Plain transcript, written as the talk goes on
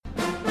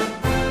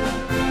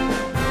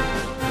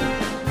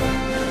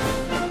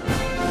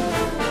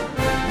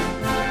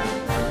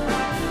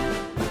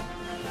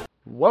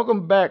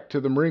Welcome back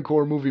to the Marine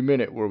Corps Movie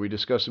Minute, where we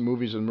discuss the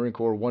movies of the Marine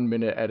Corps 1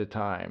 minute at a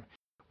time.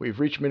 We've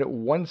reached minute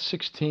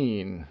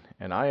 116,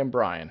 and I am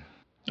Brian.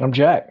 I'm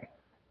Jack.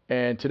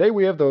 And today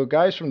we have the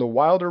guys from the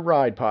Wilder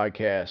Ride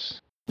podcast.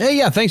 Hey,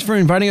 yeah, thanks for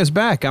inviting us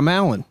back. I'm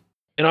Alan.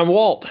 And I'm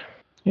Walt.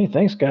 Hey,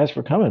 thanks, guys,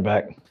 for coming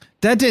back.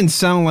 That didn't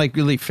sound like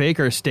really fake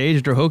or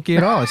staged or hokey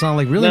at all. It sounded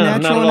like really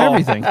natural and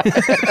everything.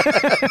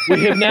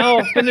 We have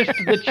now finished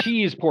the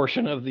cheese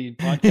portion of the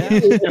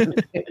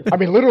podcast. I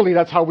mean, literally,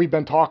 that's how we've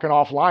been talking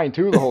offline,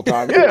 too, the whole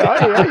time. Yeah,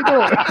 how you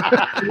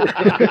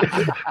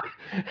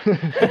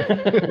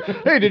doing?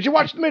 Hey, did you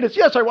watch the minutes?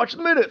 Yes, I watched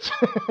the minutes.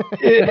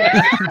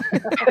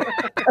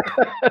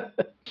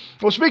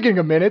 Well, speaking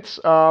of minutes,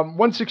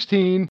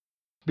 116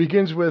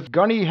 begins with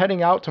Gunny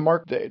heading out to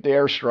mark the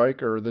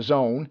airstrike, or the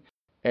zone.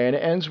 And it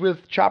ends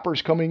with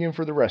choppers coming in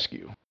for the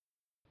rescue.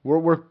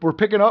 We're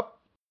picking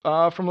up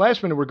from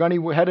last minute where Gunny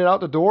headed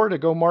out the door to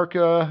go mark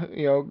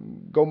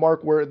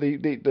where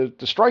the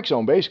strike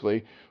zone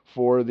basically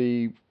for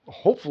I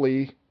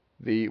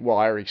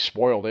already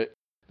spoiled it.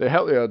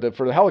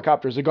 For the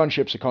helicopters, the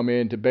gunships to come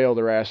in to bail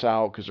their ass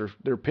out because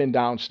they're pinned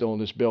down still in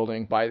this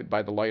building by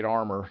the light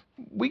armor.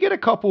 We get a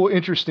couple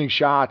interesting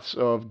shots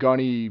of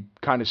Gunny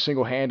kind of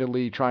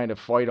single-handedly trying to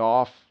fight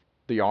off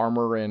the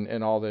armor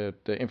and all the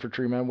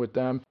infantrymen with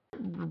them.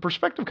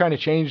 Perspective kind of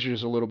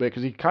changes a little bit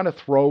because he kind of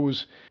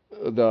throws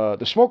the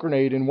smoke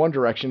grenade in one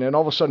direction, and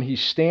all of a sudden he's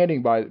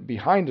standing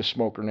behind the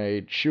smoke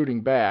grenade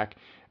shooting back,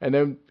 and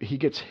then he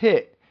gets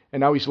hit,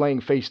 and now he's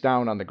laying face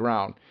down on the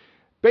ground.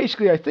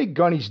 Basically, I think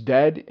Gunny's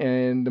dead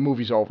and the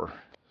movie's over.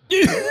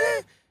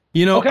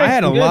 You know, I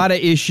had a lot of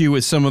issue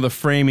with some of the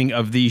framing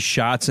of these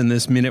shots in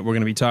this minute we're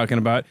going to be talking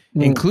about,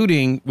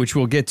 including, which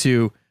we'll get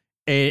to,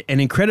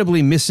 an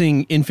incredibly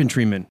missing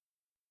infantryman.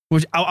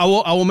 Which I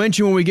will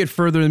mention when we get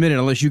further in a minute,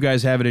 unless you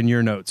guys have it in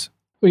your notes.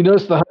 We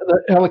noticed the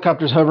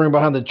helicopters hovering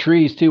behind the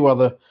trees, too, while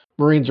the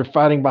Marines are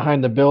fighting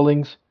behind the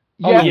buildings.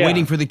 Yeah,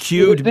 waiting for the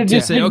cue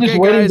to say, okay,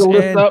 guys. To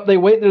lift up.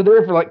 They're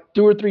there for like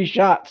 2 or 3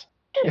 shots.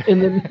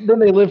 And then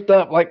they lift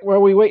up, like, where are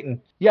we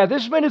waiting? Yeah,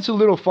 this minute's a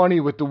little funny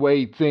with the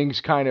way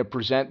things kind of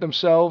present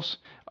themselves.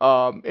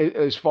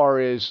 As far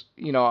as,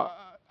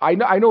 I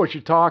know what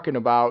you're talking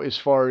about as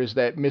far as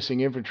that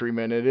missing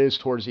infantryman. It is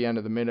towards the end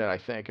of the minute, I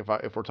think,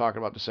 if we're talking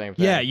about the same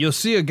thing. Yeah, you'll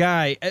see a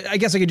guy. I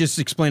guess I could just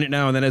explain it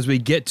now, and then as we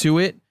get to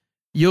it,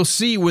 you'll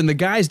see when the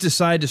guys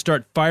decide to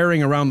start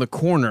firing around the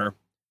corner,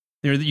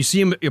 you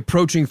see him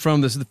approaching from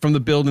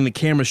the building, the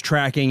camera's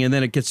tracking, and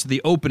then it gets to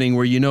the opening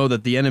where you know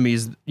that the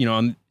enemy's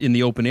in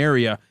the open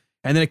area,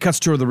 and then it cuts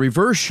to the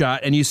reverse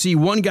shot, and you see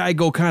one guy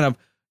go kind of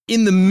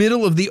in the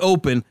middle of the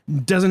open,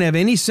 doesn't have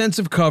any sense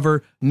of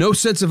cover, no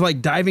sense of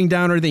like diving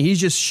down or anything.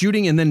 He's just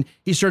shooting, and then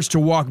he starts to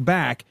walk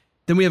back.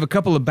 Then we have a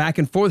couple of back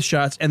and forth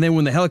shots, and then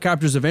when the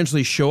helicopters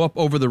eventually show up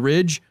over the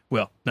ridge,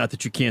 well, not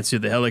that you can't see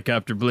the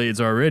helicopter blades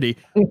already,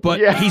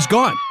 but he's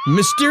gone.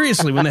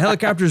 Mysteriously, when the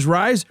helicopters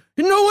rise,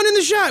 no one in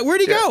the shot.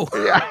 Where'd he go?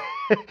 Yeah.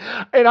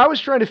 And I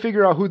was trying to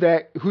figure out who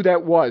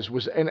that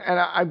was. And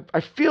I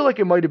feel like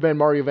it might have been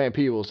Mario Van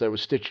Peebles that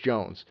was Stitch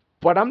Jones.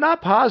 But I'm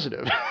not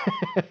positive.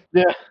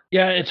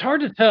 Yeah, it's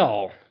hard to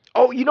tell.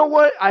 Oh, you know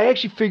what? I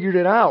actually figured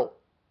it out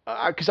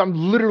because I'm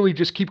literally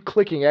just keep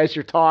clicking as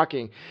you're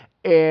talking,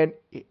 and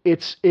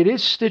it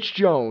is Stitch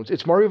Jones.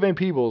 It's Mario Van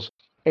Peebles,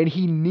 and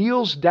he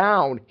kneels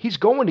down. He's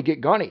going to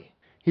get Gunny.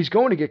 He's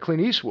going to get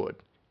Clint Eastwood,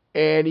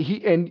 and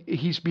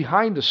he's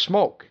behind the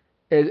smoke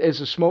as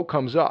the smoke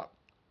comes up.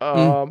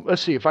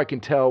 Let's see if I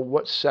can tell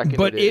what second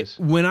it is.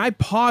 But when I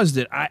paused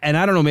it, and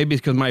I don't know, maybe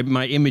it's because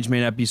my image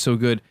may not be so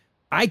good.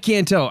 I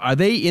can't tell. Are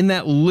they in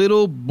that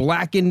little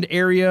blackened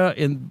area?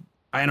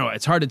 I know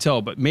it's hard to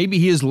tell, but maybe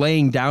he is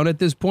laying down at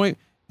this point.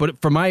 But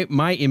for my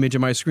image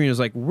on my screen is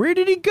like, where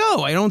did he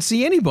go? I don't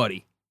see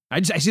anybody.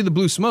 I see the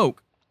blue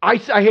smoke. I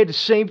had the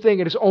same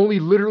thing, and it's only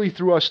literally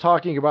through us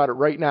talking about it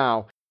right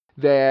now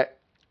that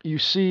you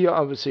see.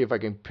 Let's see if I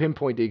can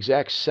pinpoint the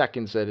exact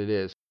seconds that it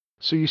is.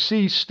 So you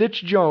see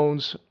Stitch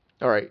Jones.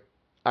 All right,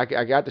 I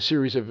got the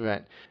series of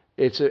event.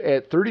 It's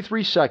at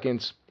 33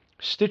 seconds.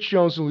 Stitch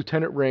Jones and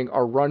Lieutenant Ring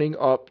are running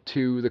up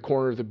to the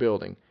corner of the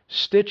building.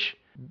 Stitch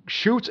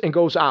shoots and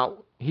goes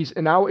out.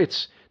 Now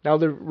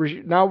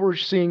we're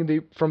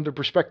seeing from the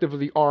perspective of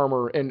the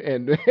armor and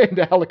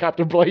the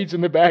helicopter blades in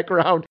the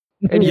background.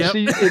 And you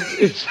see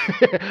it's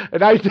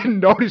and I didn't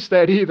notice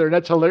that either. And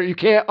that's hilarious. You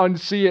can't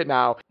unsee it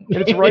now.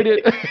 And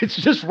it's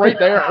just right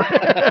there.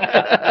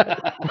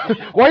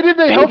 Why didn't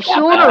they help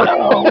sooner?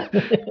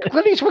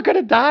 Clint Eastwood could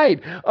have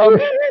died.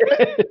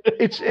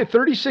 It's at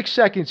 36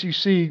 seconds. You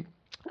see.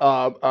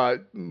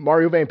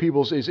 Mario Van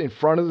Peebles is in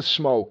front of the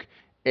smoke,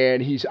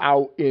 and he's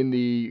out in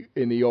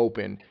the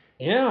open.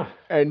 Yeah.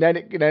 And then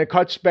it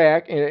cuts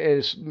back, and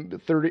it's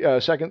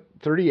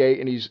 38,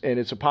 and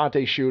it's a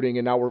Ponte shooting,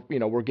 and now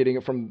we're getting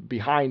it from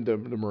behind the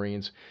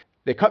Marines.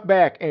 They cut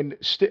back, and at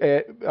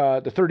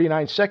the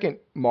 39-second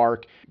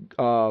mark,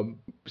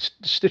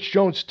 Stitch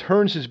Jones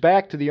turns his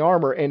back to the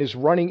armor and is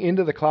running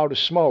into the cloud of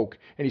smoke,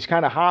 and he's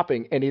kind of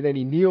hopping, and then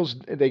he kneels.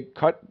 They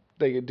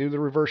do the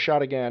reverse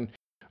shot again.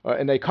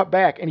 And they cut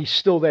back, and he's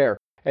still there.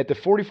 at the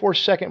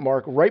 44-second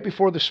mark, right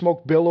before the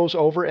smoke billows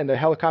over and the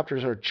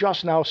helicopters are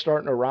just now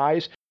starting to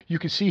rise, you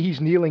can see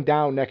he's kneeling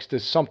down next to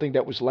something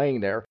that was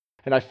laying there.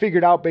 And I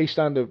figured out based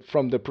on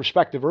from the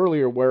perspective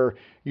earlier where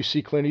you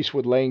see Clint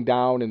Eastwood laying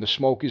down and the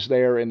smoke is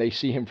there and they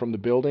see him from the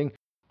building,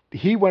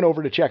 he went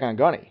over to check on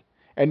Gunny.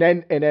 And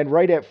then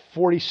right at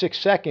 46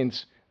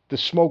 seconds, the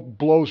smoke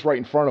blows right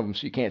in front of him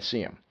so you can't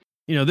see him.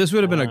 You know, this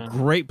would have been a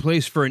great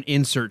place for an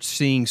insert,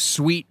 seeing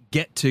Sweet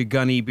get to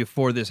Gunny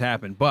before this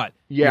happened. But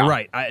you're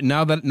right.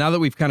 Now that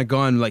we've kind of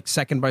gone like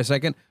second by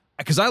second,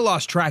 because I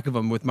lost track of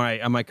them with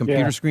on my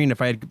computer screen.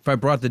 If I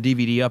brought the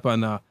DVD up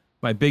on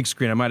my big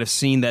screen, I might have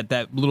seen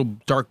that little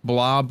dark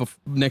blob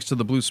next to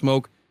the blue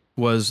smoke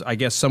was, I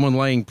guess, someone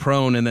laying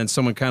prone, and then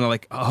someone kind of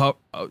like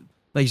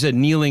you said,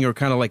 kneeling or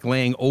kind of like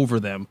laying over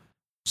them.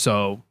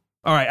 So.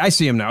 All right, I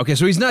see him now. Okay,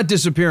 so he's not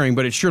disappearing,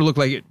 but it sure looked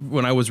like it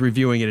when I was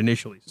reviewing it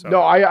initially. So.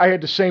 No, I had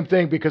the same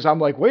thing because I'm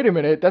like, wait a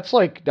minute, that's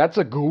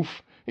a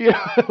goof.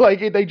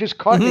 Like they just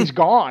cut and he's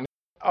gone.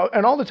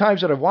 And all the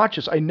times that I've watched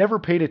this, I never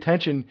paid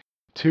attention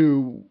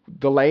to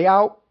the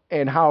layout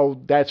and how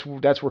that's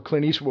where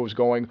Clint Eastwood was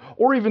going,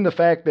 or even the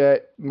fact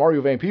that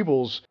Mario Van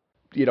Peebles,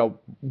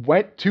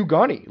 went to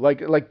Gunny.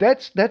 Like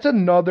that's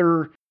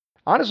another.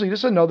 Honestly, this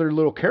is another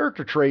little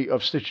character trait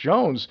of Stitch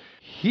Jones.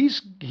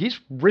 He's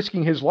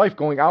risking his life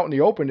going out in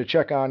the open to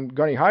check on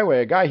Gunny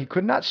Highway, a guy he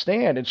could not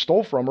stand and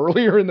stole from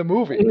earlier in the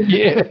movie.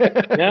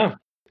 Yeah.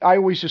 I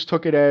always just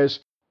took it as,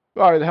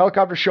 all right, the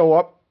helicopters show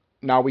up.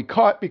 Now we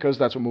cut, because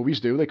that's what movies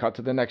do. They cut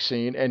to the next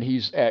scene, and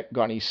he's at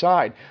Gunny's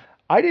side.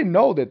 I didn't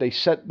know that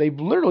they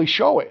literally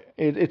show it.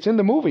 It's in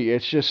the movie.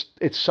 It's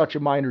such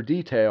a minor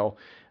detail.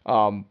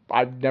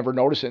 I've never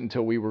noticed it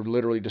until we were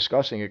literally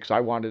discussing it because I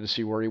wanted to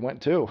see where he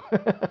went to.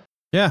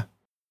 Yeah.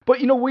 But,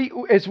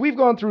 as we've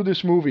gone through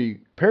this movie,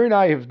 Perry and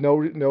I have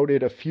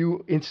noted a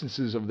few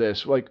instances of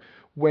this, like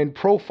when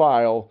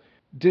Profile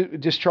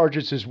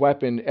discharges his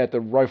weapon at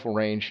the rifle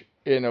range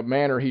in a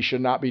manner he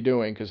should not be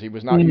doing because he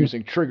was not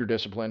using trigger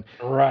discipline.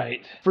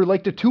 Right. For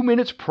like the 2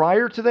 minutes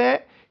prior to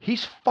that,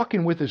 he's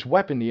fucking with his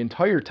weapon the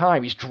entire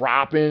time. He's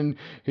dropping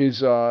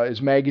his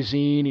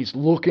magazine. He's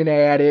looking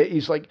at it.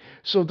 He's like,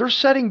 so they're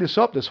setting this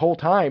up this whole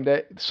time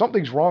that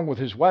something's wrong with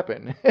his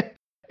weapon.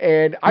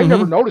 And I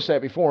never noticed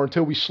that before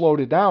until we slowed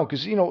it down.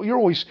 Cause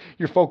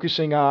you're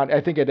focusing on,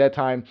 I think at that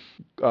time,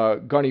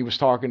 Gunny was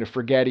talking to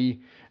Forgetti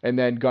and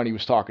then Gunny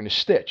was talking to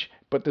Stitch.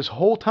 But this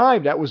whole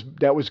time that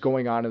was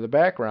going on in the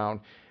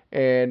background.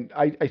 And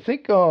I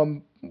think,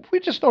 we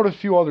just noticed a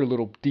few other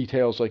little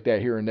details like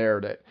that here and there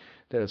that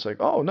it's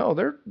like, oh no,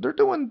 they're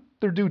doing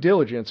their due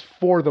diligence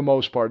for the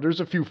most part.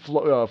 There's a few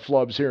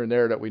flubs here and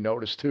there that we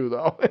noticed too,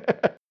 though.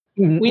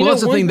 Well,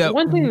 that's the thing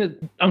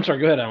that I'm sorry.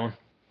 Go ahead, Alan.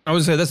 I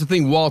was gonna say that's the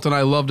thing Walt and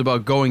I loved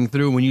about going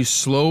through. When you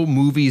slow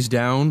movies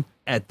down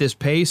at this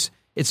pace,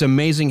 it's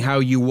amazing how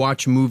you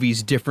watch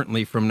movies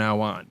differently from now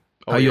on.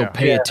 How you'll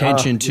pay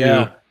attention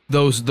to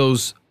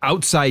those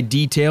outside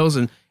details,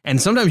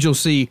 and sometimes you'll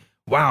see,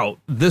 wow,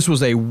 this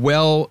was a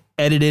well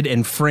edited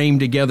and framed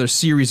together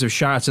series of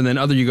shots, and then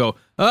you go,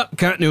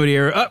 continuity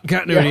error,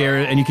 continuity error,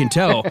 and you can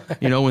tell,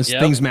 when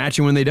things match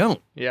and when they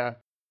don't. Yeah.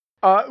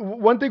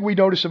 One thing we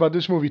notice about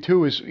this movie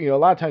too is, a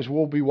lot of times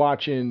we'll be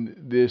watching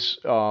this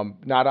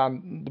not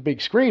on the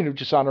big screen,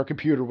 just on our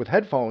computer with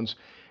headphones,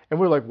 and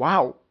we're like,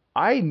 wow,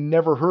 I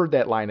never heard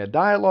that line of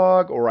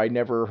dialogue, or I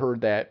never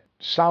heard that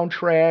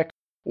soundtrack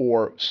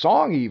or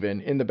song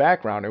even in the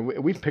background, and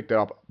we've picked it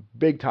up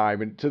big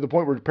time, and to the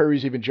point where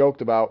Perry's even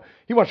joked about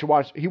he wants to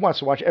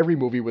watch every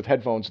movie with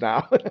headphones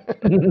now.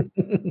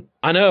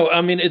 I know.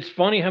 I mean, it's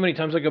funny how many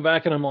times I go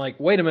back and I'm like,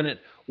 wait a minute,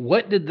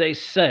 what did they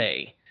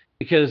say?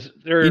 Because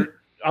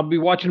I'll be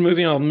watching a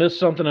movie and I'll miss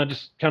something. I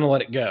just kind of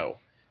let it go.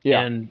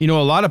 Yeah. And a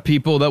lot of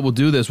people that will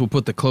do this will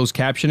put the closed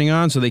captioning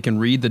on so they can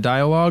read the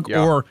dialogue.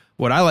 Yeah. Or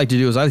what I like to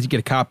do is I like to get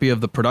a copy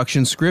of the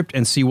production script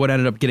and see what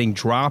ended up getting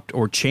dropped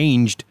or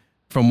changed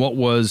from what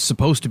was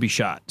supposed to be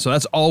shot. So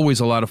that's always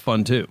a lot of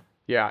fun too.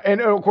 Yeah,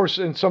 and of course,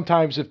 and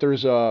sometimes if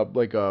there's a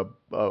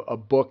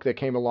book that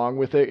came along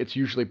with it, it's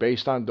usually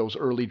based on those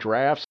early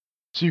drafts.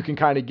 So you can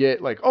kind of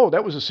get like, oh,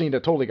 that was a scene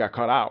that totally got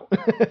cut out.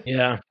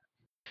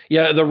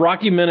 Yeah, the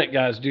Rocky Minute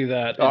guys do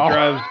that. It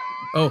drives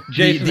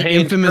Jason the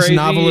Haynes infamous crazy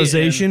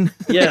novelization.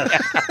 Yes.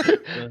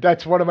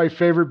 That's one of my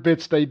favorite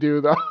bits they do,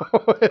 though.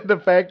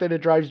 The fact that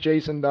it drives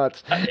Jason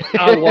nuts.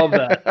 I love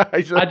that.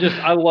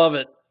 I love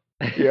it.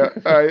 Yeah,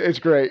 it's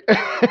great.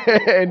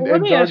 and let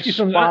me ask you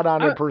something. Spot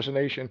on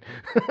impersonation.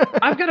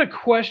 I've got a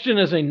question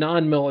as a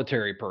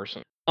non-military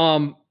person.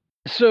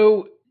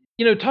 So,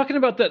 talking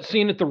about that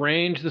scene at the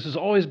range, this has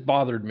always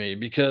bothered me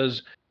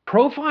because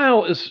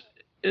Profile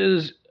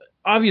is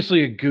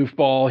obviously a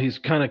goofball. He's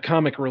kind of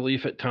comic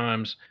relief at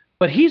times,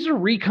 but he's a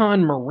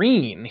recon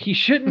Marine. He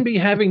shouldn't be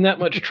having that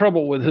much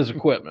trouble with his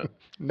equipment,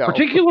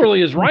 particularly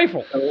his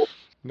rifle.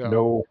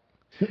 No.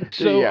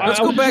 So let's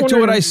go back to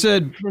what I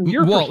said.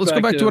 Walt, let's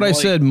go back to what I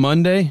said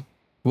Monday.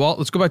 Walt,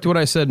 let's go back to what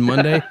I said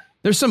Monday.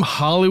 There's some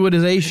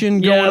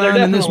Hollywoodization going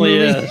on in this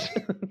movie.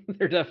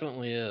 There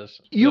definitely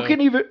is. You can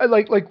even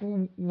like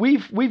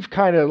we've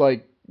kind of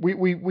like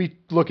we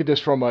look at this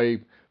from a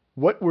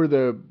what were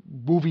the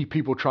movie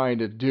people trying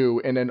to do,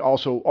 and then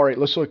also, all right,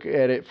 let's look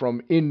at it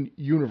from in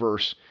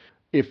universe.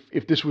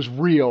 If this was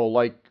real,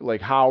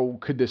 like how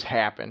could this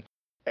happen?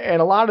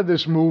 And a lot of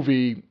this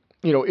movie,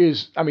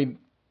 is, I mean,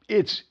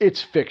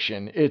 it's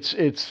fiction.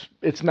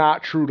 It's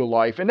not true to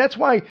life, and that's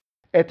why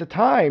at the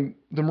time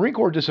the Marine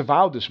Corps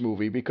disavowed this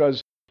movie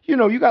because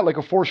you got like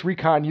a force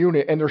recon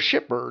unit and they're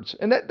shitbirds,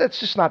 and that's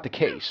just not the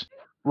case.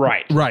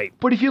 Right. Right.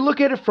 But if you look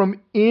at it from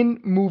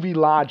in-movie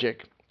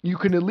logic, you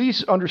can at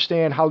least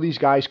understand how these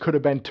guys could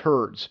have been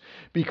turds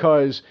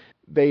because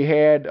they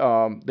had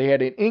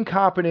an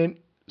incompetent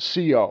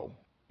CO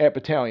at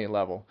battalion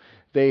level.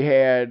 They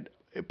had,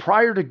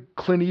 prior to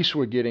Clint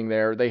Eastwood getting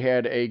there, they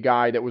had a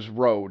guy that was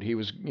road. He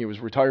was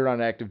retired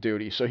on active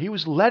duty, so he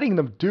was letting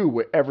them do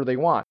whatever they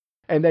want.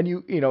 And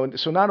then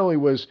so not only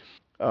was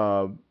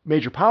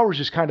Major Powers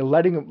just kind of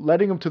letting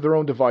them to their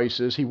own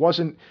devices. He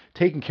wasn't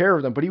taking care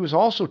of them, but he was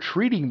also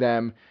treating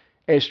them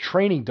as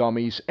training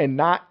dummies and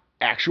not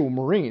actual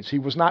Marines. He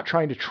was not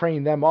trying to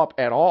train them up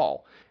at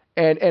all.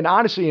 And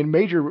honestly, in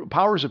Major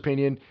Powers'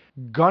 opinion,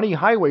 Gunny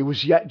Highway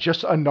was yet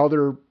just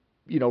another,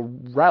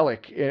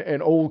 relic,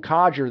 an old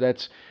codger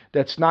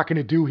that's not going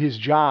to do his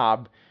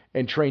job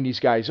and train these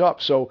guys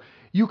up. So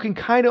you can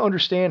kind of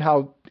understand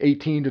how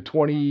 18 to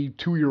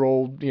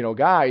 22-year-old,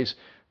 guys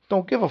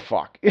don't give a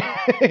fuck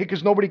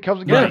because nobody comes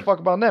to give a fuck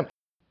about them.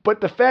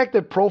 But the fact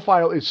that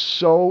Profile is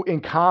so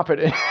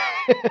incompetent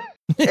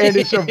and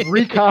it's a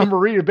recon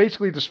Marine,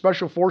 basically the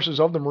special forces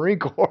of the Marine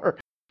Corps,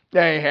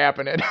 that ain't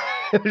happening.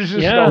 There's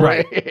just no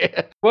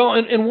way. Well,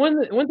 and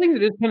one thing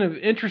that is kind of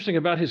interesting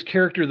about his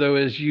character though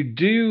is you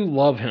do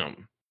love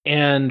him,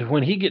 and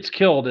when he gets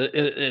killed,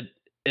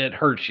 it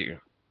hurts you.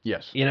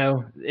 Yes.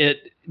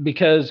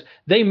 Because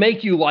they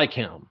make you like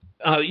him.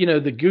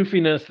 The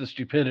goofiness, the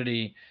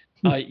stupidity.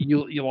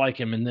 You like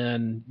him, and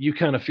then you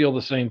kind of feel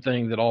the same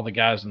thing that all the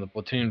guys in the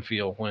platoon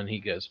feel when he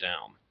goes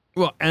down.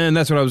 Well, and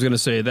that's what I was going to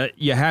say, that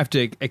you have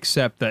to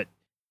accept that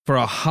for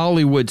a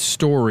Hollywood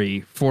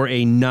story, for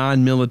a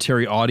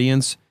non-military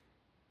audience,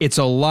 it's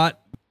a lot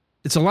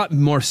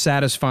more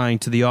satisfying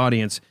to the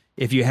audience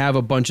if you have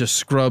a bunch of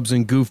scrubs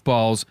and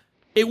goofballs.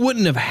 It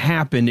wouldn't have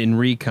happened in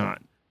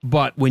recon,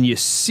 but when you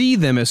see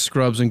them as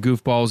scrubs and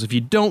goofballs, if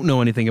you don't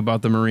know anything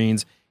about the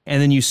Marines,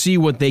 and then you see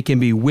what they can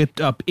be whipped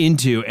up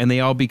into, and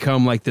they all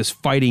become like this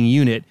fighting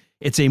unit,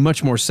 it's a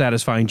much more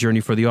satisfying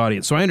journey for the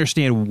audience. So I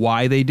understand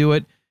why they do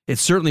it. It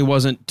certainly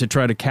wasn't to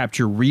try to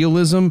capture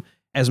realism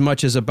as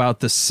much as about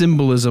the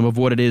symbolism of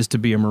what it is to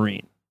be a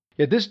Marine.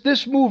 Yeah,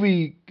 this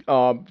movie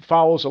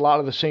follows a lot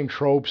of the same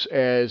tropes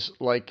as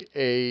like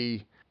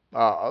a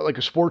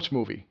sports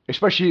movie,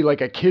 especially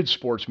like a kid's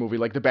sports movie,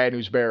 like the Bad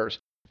News Bears.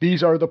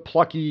 These are the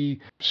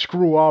plucky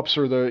screw ups,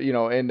 or the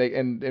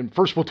and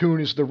First Platoon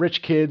is the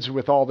rich kids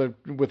with all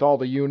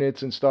the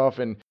units and stuff,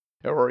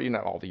 or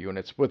all the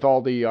units with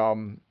all the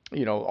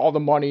all the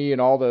money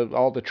and all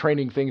the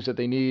training things that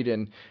they need,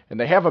 and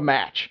they have a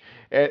match,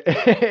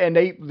 and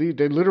they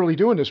literally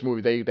do in this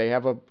movie. They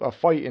have a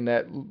fight in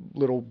that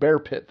little bear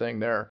pit thing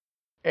there,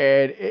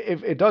 and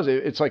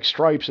it's like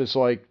Stripes. It's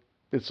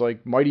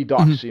like Mighty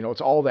Ducks.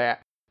 It's all that.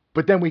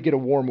 But then we get a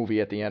war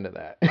movie at the end of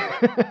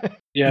that.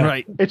 Yeah,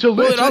 right. It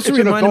also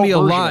reminded me a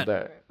lot.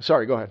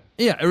 Sorry, go ahead.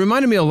 Yeah, it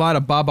reminded me a lot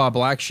of Baba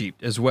Black Sheep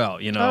as well.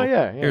 Oh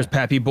yeah. Here's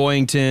Pappy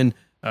Boyington,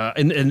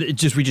 and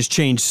we just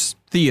changed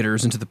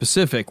theaters into the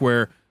Pacific,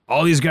 where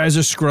all these guys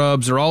are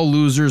scrubs, they're all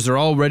losers, they're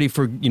all ready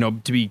for to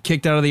be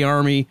kicked out of the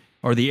Army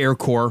or the Air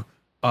Corps,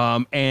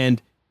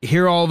 and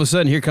here all of a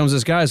sudden here comes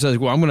this guy who says,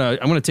 well, I'm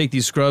gonna take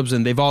these scrubs,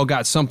 and they've all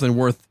got something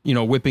worth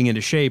whipping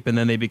into shape, and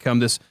then they become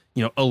this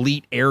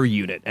elite air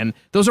unit. And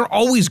those are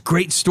always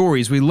great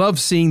stories. We love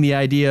seeing the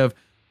idea of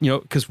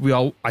because we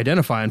all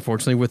identify,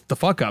 unfortunately, with the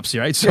fuck ups,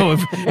 right? So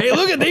hey,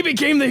 look, they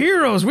became the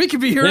heroes, we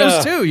could be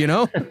heroes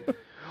too,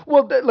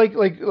 Well,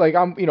 like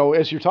I'm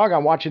as you're talking,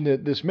 I'm watching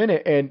this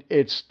minute, and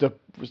it's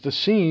the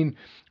scene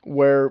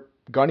where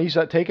Gunny's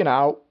taken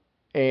out,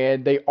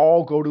 and they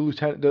all go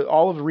to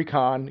all of the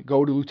recon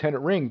go to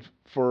Lieutenant Ring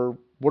for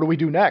what do we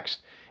do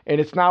next?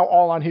 And it's now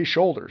all on his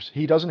shoulders.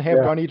 He doesn't have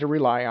Gunny to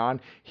rely on.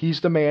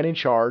 He's the man in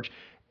charge.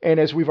 And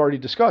as we've already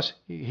discussed,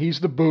 he's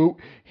the boot.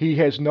 He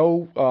has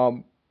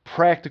no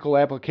practical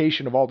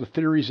application of all the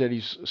theories that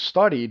he's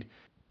studied,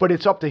 but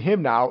it's up to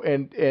him now.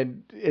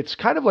 And it's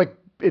kind of like,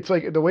 it's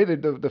like the way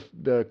that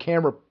the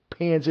camera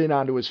pans in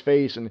onto his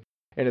face, and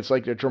it's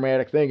like a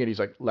dramatic thing. And he's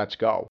like, let's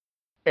go.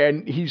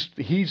 And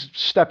he's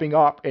stepping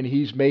up, and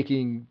he's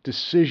making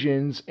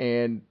decisions,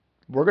 and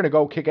we're going to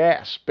go kick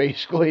ass,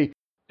 basically.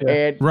 Yeah.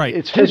 And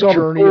it's his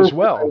journey as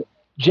well.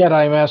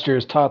 Jedi Master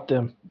has taught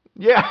them.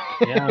 Yeah.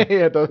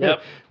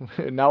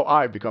 Now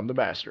I become the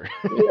master.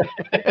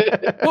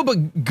 Well,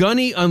 but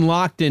Gunny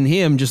unlocked in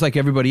him, just like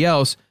everybody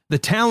else, the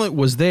talent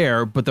was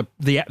there, but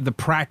the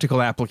practical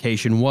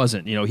application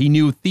wasn't. He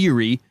knew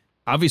theory.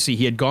 Obviously,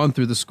 he had gone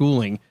through the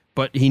schooling,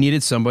 but he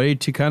needed somebody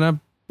to kind of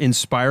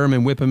inspire him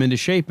and whip him into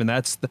shape, and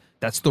that's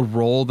the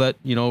role that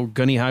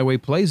Gunny Highway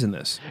plays in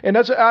this. And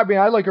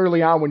I like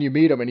early on when you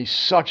meet him, and he's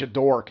such a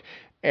dork.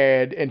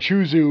 And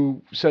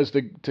Chuzu says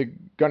to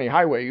Gunny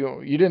Highway,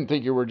 you didn't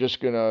think you were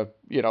just gonna,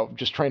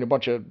 just train a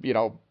bunch of,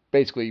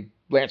 basically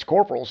Lance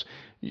Corporals.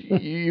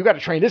 You got to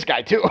train this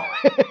guy too.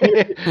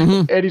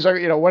 And he's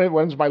like,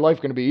 when's my life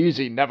going to be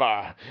easy?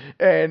 Never.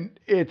 And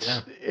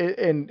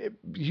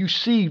you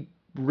see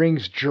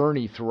Ring's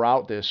journey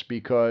throughout this,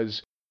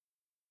 because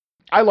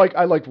I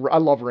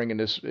love Ring in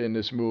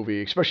this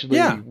movie, especially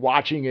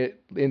watching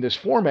it in this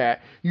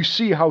format. You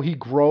see how he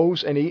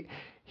grows, and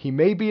he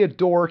may be a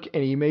dork,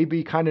 and he may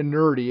be kind of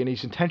nerdy, and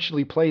he's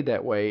intentionally played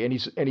that way, and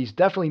he's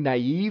definitely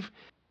naive,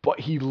 but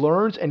he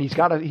learns, and he's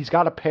got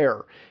a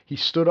pair. He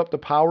stood up to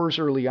powers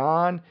early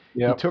on.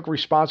 Yep. He took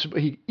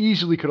responsibility. He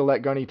easily could have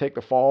let Gunny take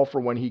the fall for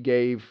when he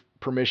gave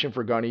permission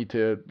for Gunny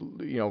to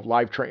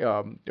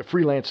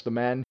freelance the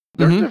men.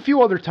 There's a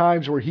few other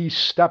times where he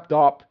stepped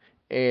up,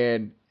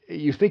 and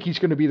you think he's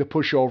going to be the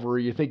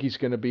pushover. You think he's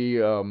going to be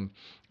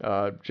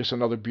just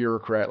another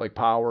bureaucrat like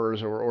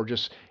Powers, or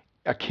just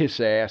a kiss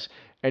ass,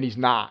 and he's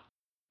not.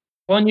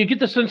 Well, and you get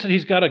the sense that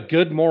he's got a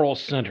good moral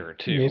center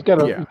too. Yeah, he's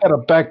got a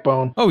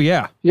backbone. Oh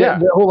yeah.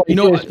 The whole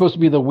idea is supposed to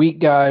be the weak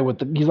guy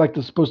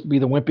he's supposed to be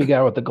the wimpy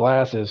guy with the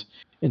glasses,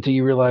 until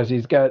you realize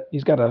he's got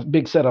a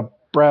big set of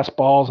brass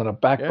balls and a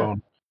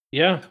backbone.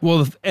 Yeah.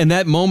 Well, and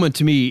that moment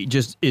to me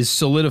just is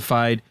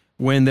solidified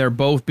when they're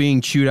both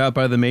being chewed out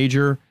by the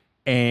Major,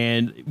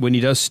 and when he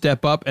does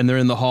step up and they're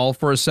in the hall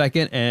for a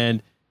second,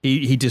 and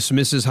he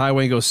dismisses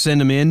Highway and goes, send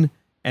him in.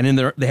 And in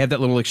there, they have that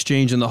little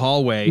exchange in the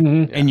hallway,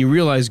 and you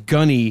realize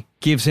Gunny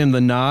gives him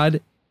the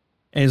nod,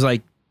 and he's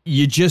like,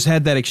 you just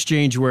had that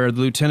exchange where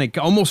the lieutenant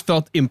almost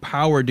felt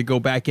empowered to go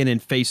back in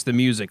and face the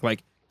music.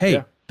 Like,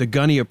 hey, the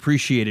Gunny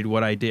appreciated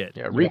what I did.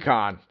 Yeah,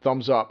 recon,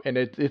 thumbs up. And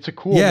it's a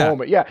cool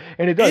moment. Yeah,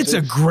 and it does. It's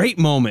a great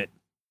moment.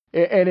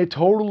 And it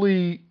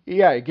totally,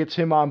 it gets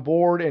him on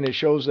board, and it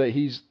shows that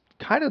he's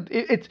kind of,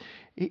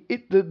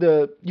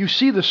 you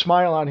see the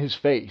smile on his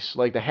face,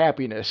 like the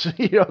happiness,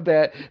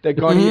 that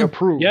Gunny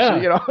approves.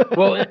 Yeah.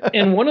 Well,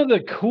 and one of the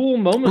cool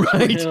moments for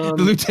him,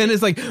 the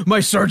lieutenant's like,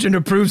 my sergeant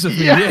approves of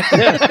me.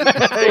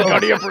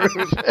 Gunny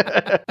approves.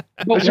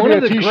 But one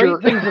of the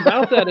great things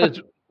about that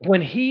is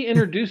when he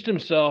introduced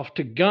himself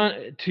to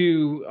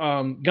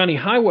Gunny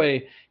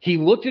Highway, he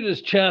looked at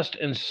his chest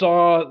and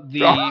saw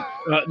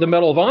the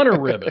Medal of Honor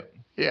ribbon.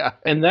 Yeah.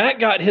 And that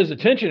got his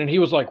attention, and he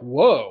was like,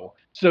 whoa.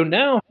 So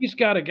now he's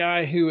got a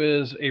guy who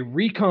is a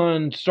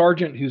recon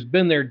sergeant who's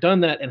been there, done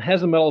that, and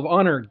has a Medal of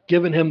Honor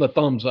giving him the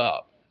thumbs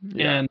up.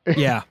 Yeah.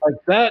 And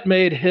that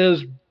made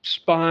his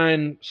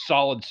spine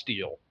solid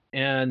steel.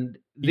 And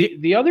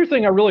the other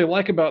thing I really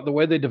like about the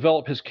way they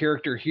develop his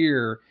character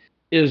here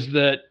is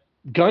that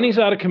Gunny's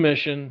out of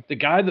commission. The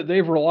guy that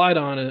they've relied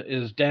on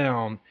is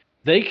down.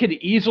 They could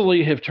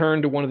easily have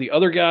turned to one of the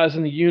other guys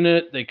in the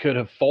unit. They could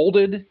have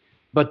folded,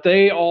 but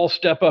they all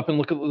step up and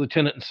look at the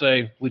lieutenant and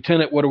say,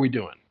 Lieutenant, what are we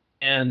doing?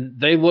 And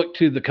they look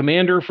to the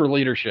commander for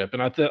leadership.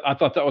 And I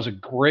thought that was a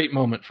great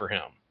moment for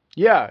him.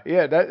 Yeah,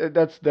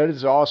 that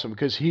is awesome,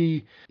 because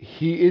he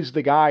is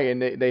the guy, and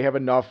they have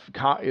enough,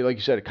 like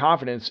you said,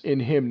 confidence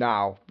in him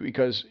now,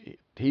 because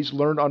he's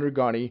learned under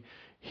Gunny.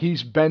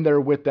 He's been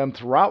there with them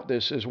throughout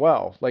this as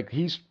well. Like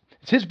it's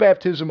his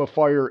baptism of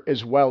fire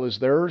as well as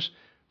theirs,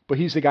 but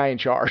he's the guy in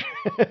charge.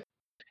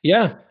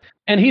 Yeah,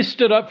 and he's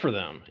stood up for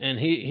them, and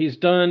he's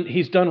done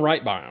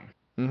right by them.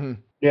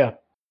 Mm-hmm. Yeah.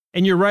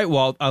 And you're right,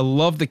 Walt. I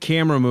love the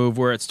camera move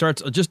where it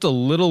starts just a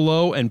little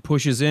low and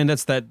pushes in.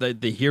 That's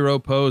the hero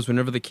pose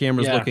whenever the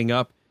camera's looking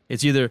up.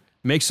 It's either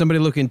make somebody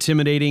look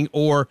intimidating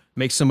or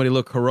make somebody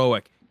look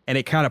heroic. And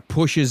it kind of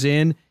pushes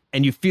in,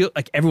 and you feel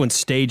like everyone's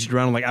staged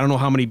around. Like, I don't know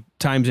how many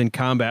times in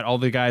combat all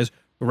the guys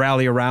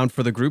rally around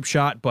for the group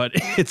shot, but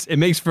it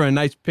makes for a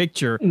nice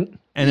picture. And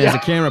as the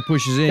camera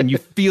pushes in, you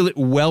feel it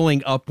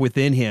welling up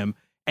within him.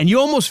 And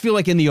you almost feel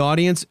like in the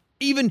audience,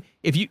 even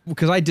if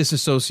because I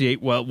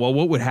disassociate, well,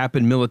 what would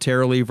happen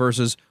militarily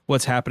versus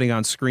what's happening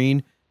on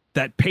screen,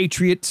 that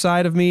patriot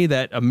side of me,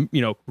 that,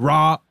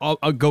 raw,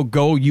 I'll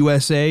go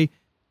USA,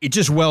 it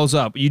just wells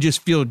up. You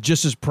just feel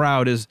just as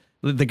proud as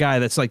the guy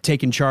that's like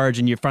taking charge,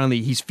 and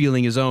he's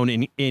feeling his own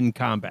in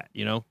combat,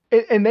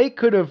 And they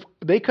could have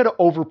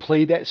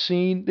overplayed that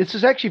scene. This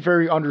is actually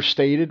very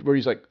understated, where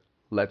he's like,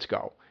 let's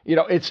go.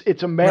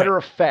 It's a matter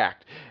of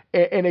fact.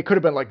 And it could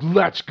have been like,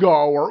 let's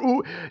go, or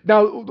ooh.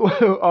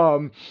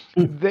 Now,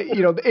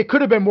 it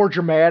could have been more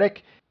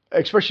dramatic,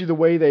 especially the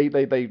way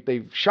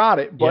they shot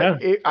it.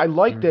 But I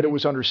like that it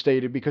was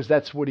understated, because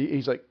that's what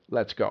he's like,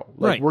 let's go.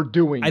 Like, we're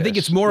doing this. I think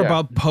it's more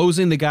about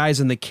posing the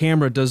guys, and the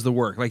camera does the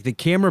work. Like, the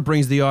camera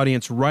brings the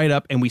audience right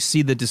up, and we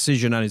see the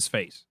decision on his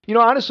face.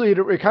 Honestly,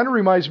 it kind of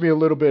reminds me a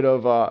little bit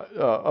of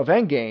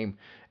Endgame.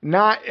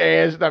 Not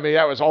as, that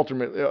was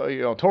ultimately,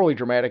 totally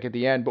dramatic at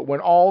the end, but when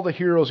all the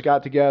heroes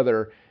got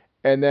together.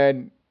 And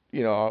then,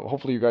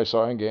 hopefully you guys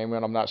saw Endgame,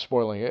 and I'm not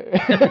spoiling it.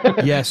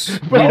 Yes.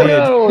 But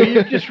no,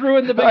 you just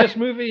ruined the biggest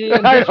movie.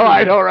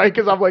 I know, right?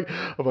 Because I'm like,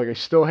 I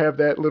still have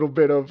that little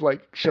bit of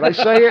like, should I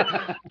say it?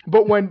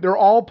 But when they're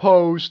all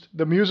posed,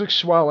 the music's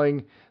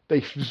swelling,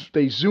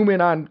 they zoom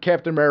in on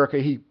Captain America.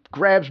 He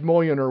grabs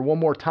Mjolnir one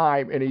more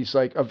time, and he's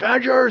like,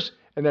 Avengers!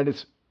 And then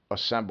it's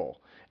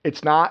assemble.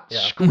 It's not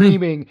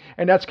screaming,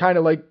 and that's kind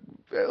of like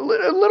a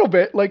little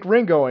bit like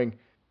Ring going,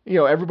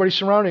 everybody's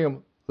surrounding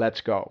him.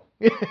 Let's go.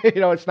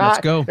 It's not.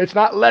 Let's go. It's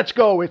not. Let's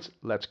go. It's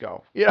let's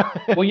go.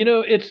 Well,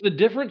 it's the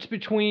difference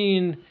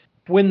between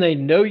when they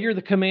know you're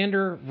the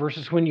commander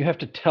versus when you have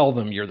to tell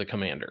them you're the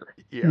commander.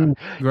 Yeah.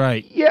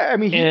 Right. Yeah. I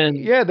mean,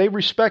 they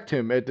respect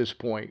him at this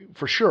point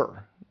for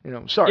sure.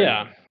 Sorry.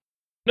 Yeah.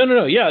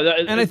 No. Yeah.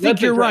 And I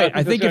think you're right.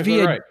 I think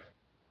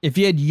if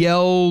he had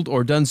yelled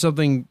or done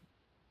something,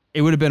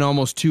 it would have been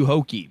almost too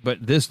hokey.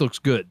 But this looks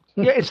good.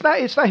 Yeah, it's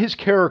not his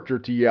character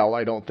to yell,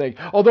 I don't think.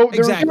 Although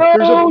there's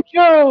Joe.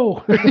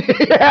 no,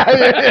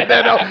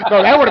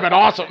 that would have been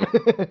awesome.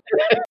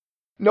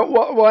 No,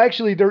 well,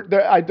 actually, there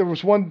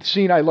was one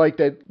scene I liked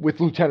that with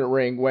Lieutenant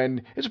Ring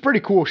when it's a pretty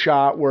cool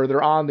shot where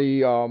they're on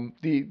the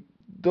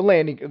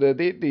landing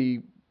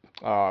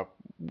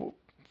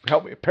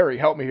help me, Perry,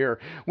 help me here.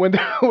 When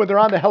they're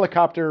on the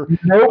helicopter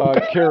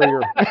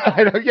carrier.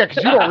 Yeah,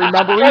 because you don't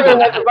remember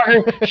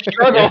either.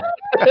 Struggle.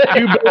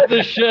 You build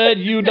the shed,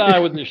 you die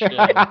with the shed.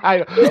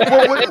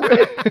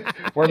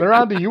 When they're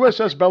on the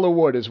USS Belleau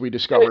Wood, as we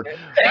discovered,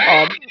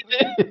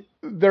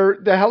 the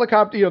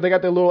helicopter. They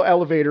got the little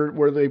elevator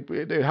where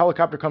the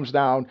helicopter comes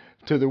down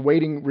to the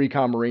waiting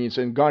recon Marines,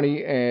 and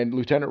Gunny and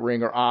Lieutenant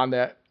Ring are on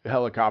that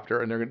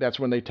helicopter, and that's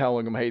when they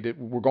telling them, "Hey,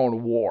 we're going to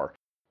war."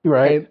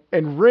 Right.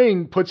 And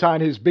Ring puts on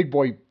his big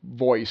boy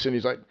voice, and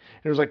it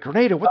was like,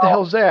 Grenada, what the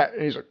hell's that?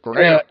 And he's like,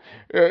 Grenada,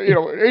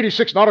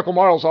 86 nautical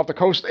miles off the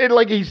coast. And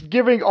like, he's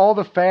giving all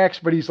the facts,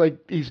 but he's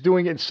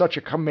doing it in such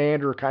a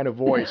commander kind of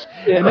voice.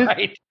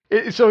 Right.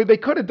 So they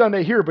could have done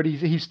that here, but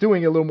he's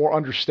doing it a little more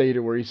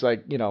understated where he's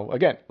like,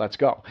 again, let's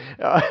go.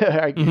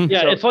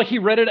 It's like he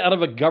read it out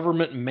of a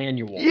government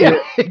manual. Yeah,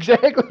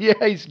 exactly.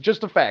 Yeah, he's just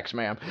the facts,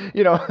 ma'am.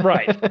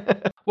 Right.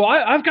 Well,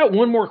 I've got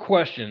one more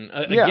question.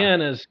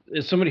 Again, as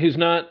somebody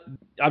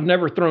I've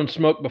never thrown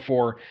smoke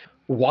before.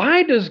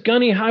 Why does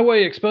Gunny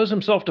Highway expose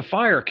himself to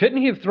fire? Couldn't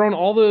he have thrown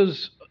all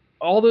those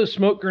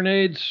smoke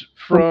grenades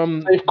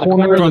from the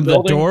corner of the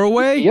building?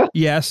 Doorway? Yeah.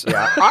 Yes.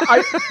 Yeah.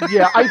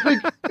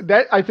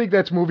 I think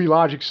that's movie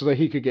logic so that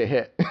he could get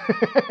hit.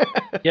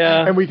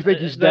 Yeah. And we think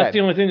he's dead. That's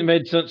the only thing that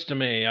made sense to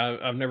me.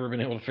 I've never been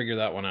able to figure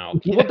that one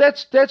out. Well,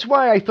 that's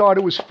why I thought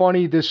it was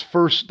funny the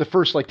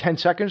first like 10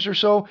 seconds or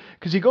so,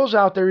 because he goes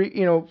out there,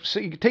 he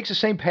takes the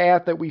same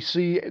path that we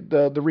see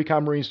the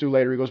recon Marines do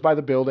later. He goes by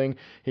the building,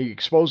 he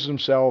exposes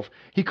himself.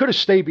 He could have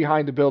stayed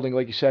behind the building,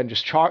 like you said, and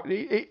just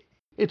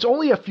it's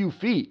only a few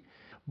feet.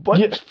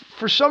 But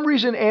for some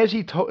reason, as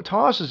he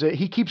tosses it,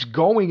 he keeps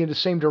going in the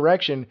same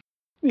direction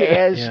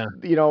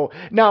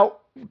Now,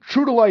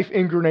 true to life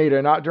in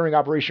Grenada, not during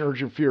Operation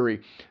Urgent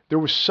Fury, there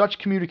was such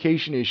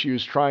communication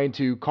issues trying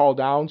to call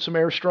down some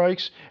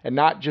airstrikes and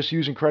not just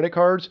using credit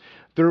cards.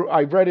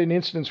 I read an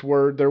instance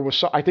where there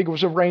was, I think it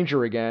was a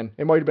Ranger again,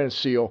 it might have been a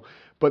SEAL,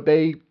 but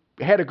they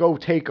had to go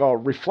take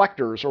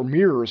reflectors or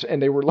mirrors,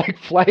 and they were like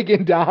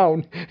flagging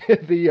down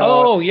the.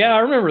 I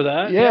remember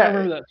that. Yeah, I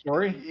remember that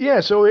story.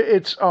 Yeah, so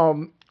it's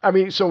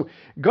so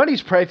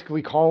Gunny's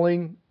practically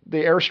calling the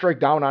airstrike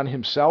down on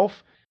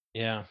himself.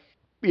 Yeah.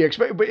 Yeah,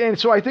 and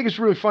so I think it's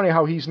really funny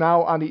how he's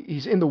now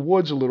he's in the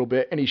woods a little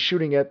bit, and he's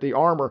shooting at the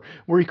armor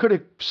where he could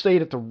have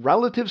stayed at the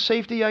relative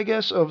safety, I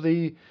guess, of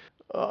the,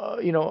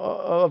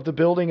 of the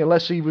building,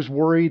 unless he was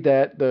worried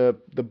that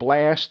the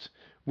blast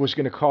was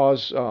going to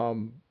cause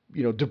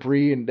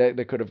debris and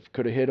that could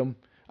have hit him.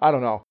 I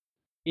don't know.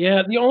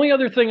 Yeah, the only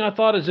other thing I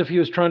thought is if he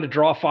was trying to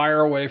draw fire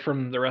away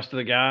from the rest of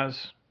the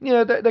guys.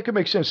 Yeah, that could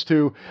make sense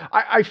too.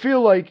 I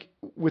feel like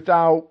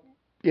without,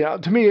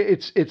 to me,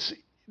 it's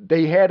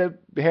they had to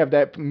have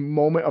that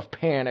moment of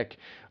panic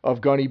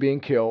of Gunny being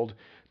killed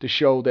to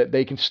show that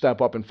they can step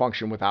up and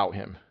function without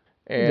him.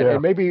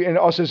 And maybe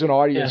us as an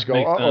audience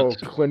go,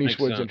 Clint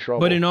Eastwood's in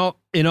trouble. But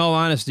in all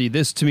honesty,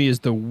 this to me is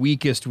the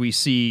weakest we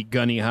see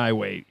Gunny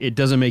Highway. It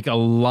doesn't make a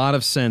lot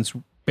of sense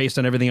based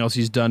on everything else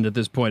he's done at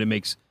this point. It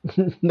makes,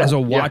 as a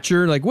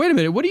watcher, like, wait a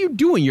minute, what are you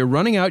doing? You're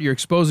running out, you're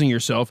exposing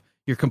yourself,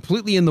 you're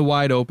completely in the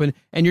wide open,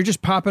 and you're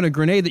just popping a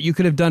grenade that you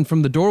could have done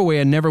from the doorway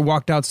and never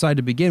walked outside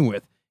to begin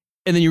with.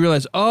 And then you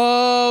realize,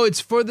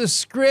 it's for the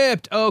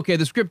script. Okay,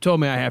 the script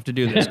told me I have to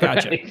do this.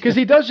 Gotcha. Because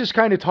he does just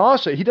kind of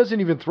toss it. He doesn't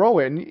even throw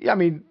it. And I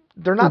mean,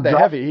 they're not that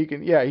heavy.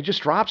 He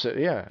just drops it.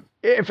 Yeah.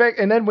 In fact,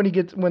 and then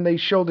when they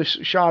show this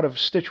shot of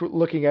Stitch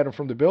looking at him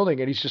from the building,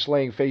 and he's just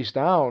laying face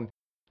down,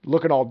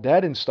 looking all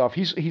dead and stuff.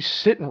 He's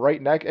sitting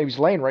he's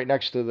laying right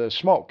next to the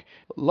smoke.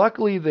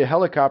 Luckily, the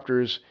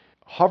helicopters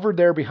hovered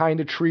there behind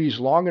the trees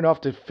long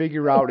enough to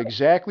figure out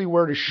exactly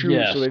where to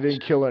shoot so they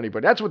didn't kill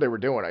anybody. That's what they were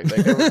doing, I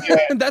think.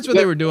 That's what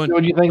they were doing.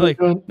 What do you think? Like,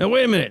 now,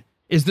 wait a minute.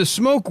 Is the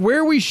smoke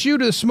where we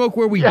shoot or the smoke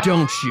where we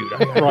don't shoot?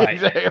 Right.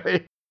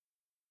 Exactly.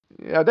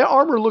 Yeah, that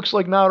armor looks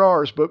like not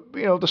ours, but,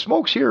 the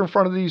smoke's here in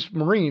front of these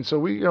Marines, so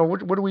we, what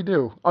do we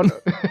do?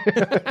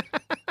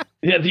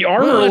 Yeah, the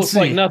armor looks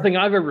like nothing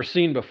I've ever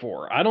seen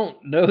before. I don't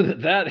know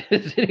that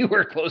is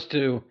anywhere close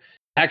to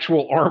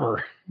actual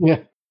armor. Yeah.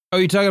 Oh,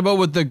 you talking about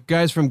what the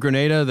guys from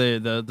Grenada,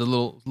 the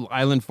little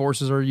island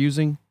forces are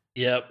using?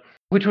 Yep.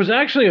 Which was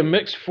actually a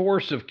mixed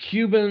force of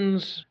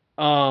Cubans,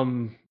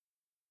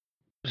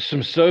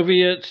 some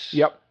Soviets.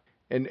 Yep.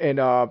 And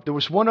there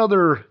was one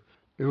other.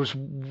 There was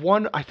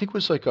one. I think it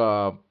was like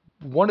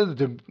one of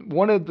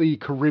the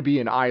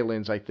Caribbean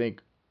islands. I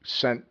think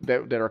sent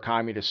that are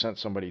communists sent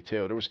somebody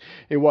to.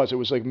 It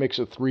was like a mix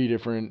of three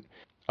different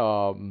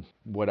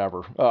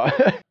whatever.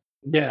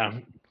 Yeah.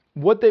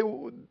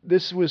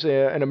 This was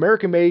an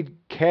American-made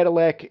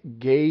Cadillac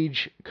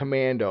Gauge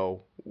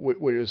Commando,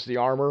 which is the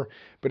armor,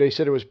 but they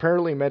said it was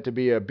apparently meant to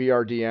be a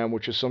BRDM,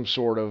 which is some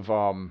sort of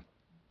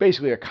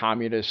basically a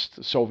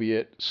communist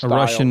Soviet style. A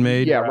Russian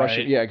made. Yeah, Right.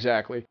 Russian. Yeah,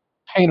 exactly.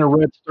 Paint a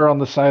red star on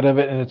the side of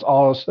it, and it's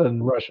all of a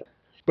sudden Russian.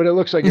 But it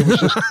looks like it was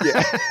just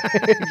yeah,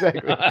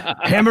 exactly.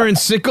 Hammer and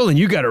sickle, and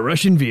you got a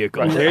Russian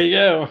vehicle. There you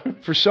go.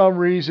 For some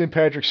reason,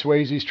 Patrick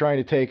Swayze's trying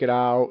to take it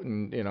out,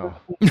 and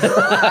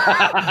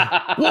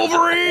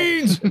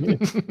Wolverines.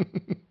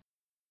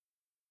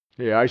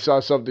 Yeah, I saw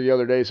something the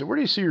other day. Said, "Where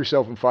do you see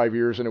yourself in 5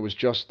 years?" And it was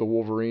just the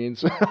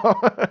Wolverines.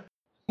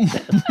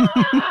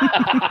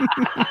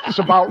 It's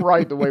about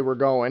right the way we're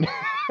going.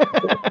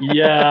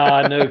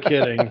 Yeah, no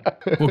kidding.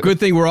 Well,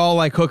 good thing we're all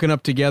like hooking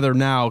up together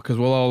now because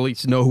we'll all at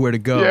least know where to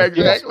go. Yeah,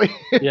 exactly.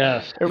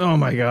 Yes. Oh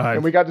my God.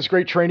 And we got this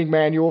great training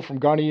manual from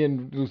Gunny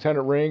and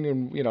Lieutenant Ring,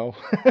 and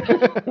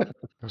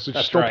so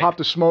just don't pop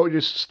the smoke.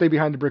 Just stay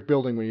behind the brick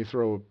building when you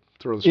throw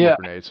the smoke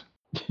grenades.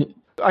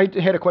 I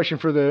had a question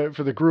for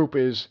the group.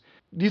 Is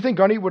do you think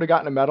Gunny would have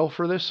gotten a medal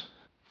for this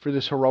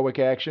heroic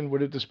action?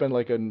 Would it have been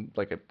like a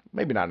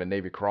maybe not a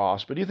Navy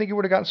Cross, but do you think he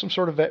would have gotten some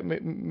sort of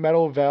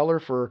Medal of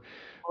Valor for?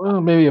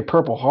 Well, maybe a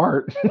Purple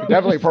Heart.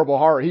 Definitely a Purple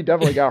Heart. He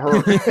definitely got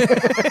hurt.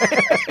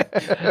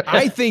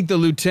 I think the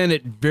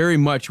lieutenant very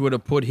much would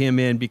have put him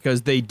in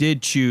because they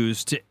did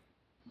choose to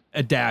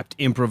adapt,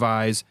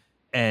 improvise,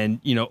 and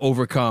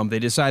overcome. They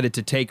decided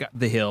to take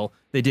the hill.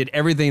 They did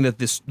everything that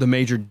the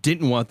major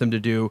didn't want them to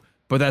do,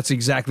 but that's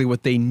exactly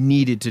what they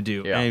needed to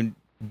do. Yeah. And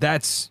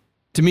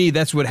to me,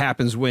 that's what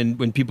happens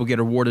when people get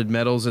awarded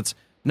medals. It's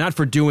not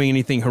for doing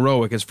anything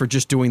heroic. It's for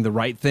just doing the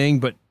right thing,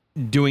 but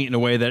doing it in a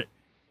way that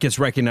gets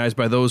recognized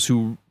by those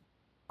who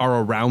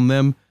are around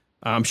them.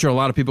 I'm sure a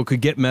lot of people could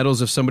get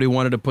medals if somebody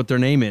wanted to put their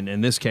name in.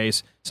 In this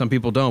case, some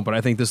people don't, but I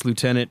think this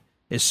lieutenant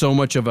is so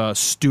much of a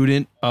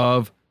student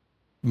of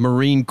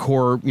Marine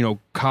Corps,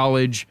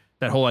 college,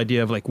 that whole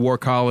idea of like war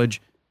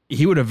college.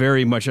 He would have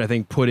very much, I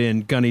think, put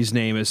in Gunny's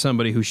name as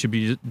somebody who should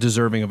be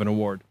deserving of an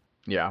award.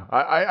 Yeah,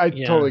 I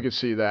totally could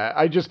see that.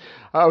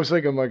 I was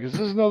thinking, like, is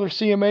this another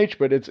CMH?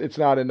 But it's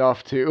not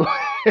enough to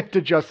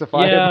to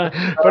justify it.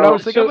 But I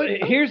was thinking,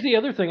 so here's the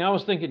other thing I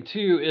was thinking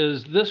too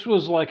is this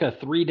was like a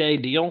 3-day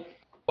deal,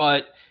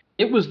 but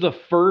it was the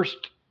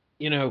first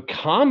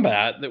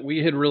combat that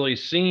we had really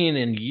seen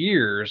in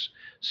years.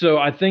 So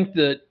I think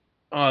that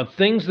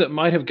things that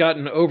might have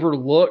gotten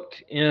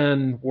overlooked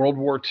in World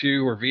War II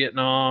or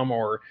Vietnam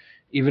or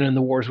even in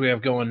the wars we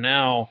have going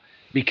now,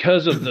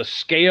 because of the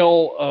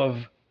scale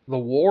of the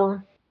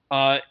war,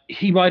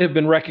 he might have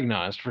been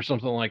recognized for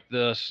something like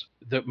this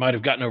that might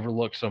have gotten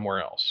overlooked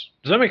somewhere else.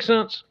 Does that make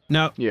sense?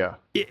 Now, yeah.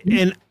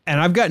 And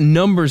I've got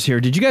numbers here.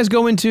 Did you guys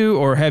go into,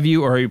 or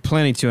are you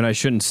planning to, and I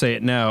shouldn't say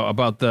it now,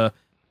 about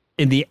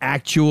in the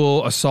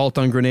actual assault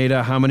on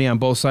Grenada, how many on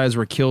both sides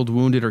were killed,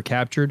 wounded, or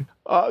captured?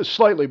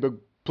 Slightly, but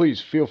please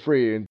feel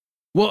free.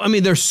 Well, I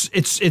mean,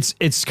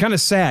 it's kind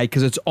of sad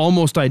because it's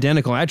almost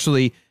identical.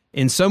 Actually,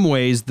 in some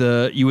ways,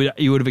 you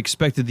would have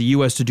expected the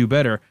U.S. to do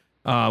better.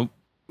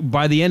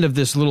 By the end of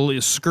this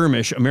little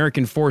skirmish,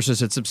 American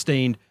forces had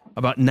sustained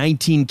about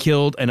 19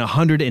 killed and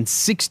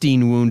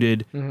 116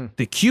 wounded. Mm-hmm.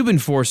 The Cuban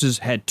forces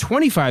had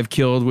 25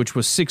 killed, which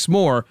was 6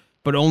 more,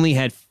 but only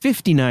had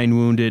 59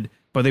 wounded.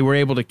 But they were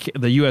able to.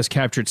 The U.S.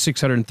 captured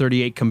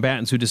 638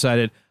 combatants who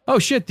decided, "Oh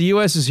shit, the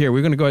U.S. is here. We're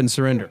going to go ahead and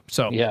surrender."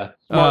 So yeah,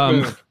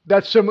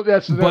 that's similar.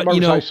 That's the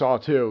numbers I saw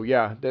too.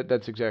 Yeah,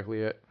 that's exactly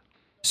it.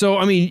 So,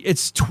 I mean,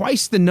 it's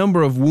twice the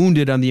number of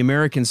wounded on the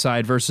American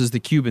side versus the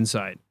Cuban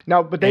side.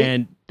 Now, but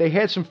they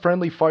had some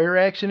friendly fire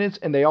accidents,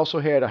 and they also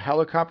had a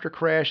helicopter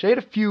crash. They had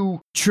a few.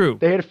 True.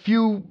 They had a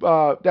few.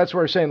 That's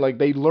what I'm saying. Like,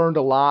 they learned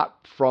a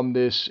lot from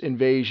this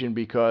invasion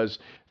because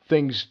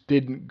things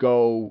didn't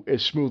go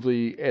as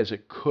smoothly as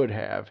it could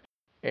have.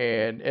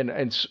 And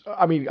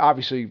I mean,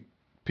 obviously,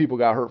 people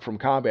got hurt from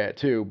combat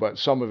too, but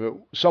some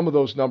of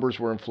those numbers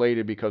were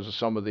inflated because of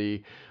some of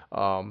the.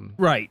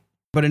 Right.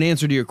 But in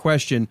answer to your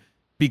question,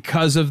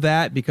 because of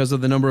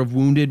the number of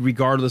wounded,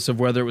 regardless of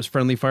whether it was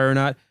friendly fire or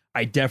not,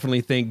 I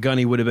definitely think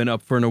Gunny would have been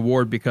up for an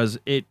award because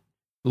it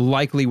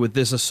likely with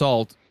this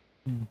assault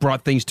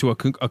brought things to a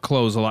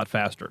close a lot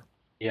faster.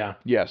 Yeah.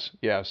 Yes.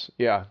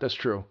 Yeah, that's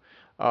true.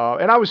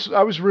 And I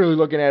was really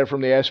looking at it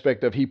from the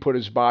aspect of he put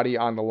his body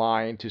on the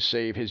line to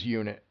save his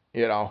unit,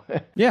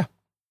 Yeah.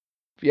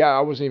 Yeah,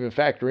 I wasn't even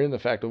factoring in the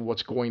fact of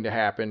what's going to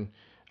happen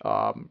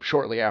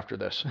shortly after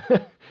this.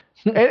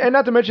 and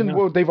not to mention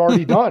what they've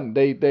already done.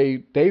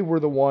 They were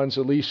the ones,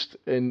 at least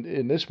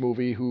in this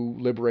movie, who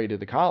liberated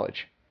the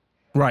college.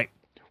 Right.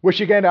 Which,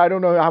 again, I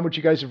don't know how much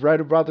you guys have read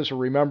about this or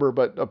remember,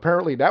 but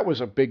apparently that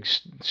was a big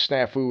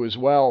snafu as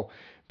well,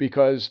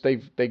 because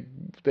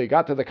they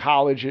got to the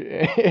college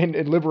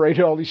and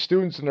liberated all these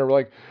students, and they were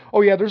like,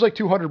 oh yeah, there's like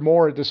 200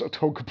 more at this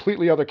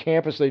completely other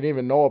campus they didn't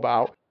even know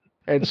about,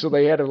 and so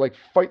they had to like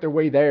fight their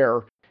way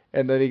there,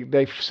 and then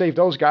they saved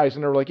those guys,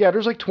 and they were like, yeah,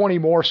 there's like 20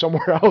 more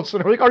somewhere else,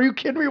 and they're like, are you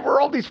kidding me? Where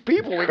are all these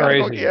people? We gotta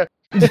go, yeah.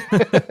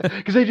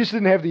 Because they just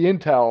didn't have the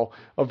intel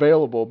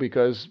available,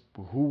 because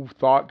who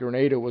thought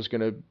Grenada was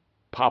going to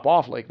pop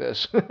off like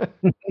this?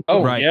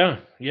 Oh, right.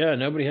 Yeah.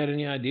 Nobody had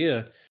any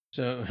idea.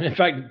 So, in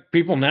fact,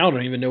 people now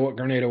don't even know what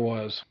Grenada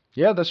was.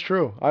 Yeah, that's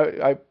true.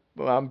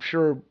 I'm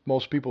sure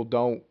most people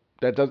don't.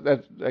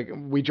 Like,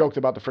 we joked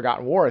about the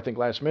Forgotten War, I think,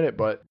 last minute,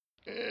 but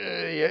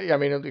yeah, I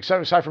mean,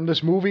 aside from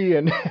this movie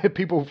and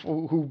people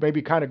who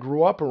maybe kind of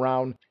grew up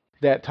around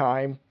that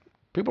time,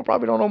 people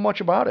probably don't know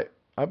much about it.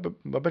 I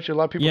bet you a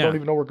lot of people don't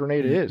even know where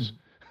Grenada is.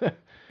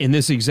 In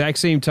this exact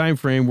same time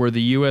frame where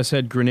the U.S.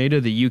 had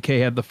Grenada, the UK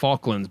had the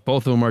Falklands.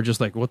 Both of them are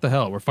just like, what the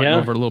hell? We're fighting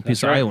over a little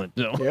piece of island.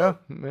 So. Yeah.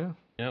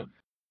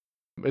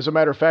 As a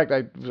matter of fact,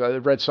 I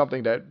read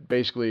something that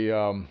basically,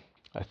 I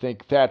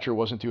think Thatcher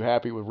wasn't too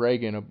happy with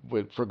Reagan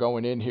for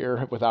going in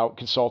here without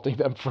consulting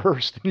them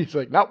first. And he's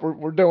like, no,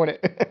 we're doing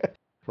it.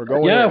 We're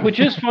going in. Yeah, which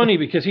is funny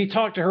because he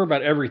talked to her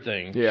about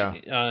everything. Yeah.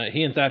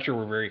 He and Thatcher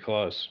were very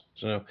close.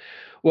 So,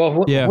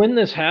 well, when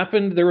this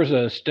happened, there was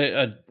a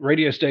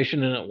radio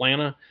station in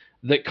Atlanta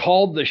that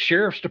called the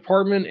sheriff's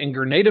department in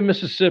Grenada,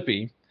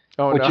 Mississippi,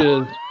 which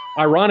is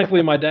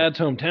ironically my dad's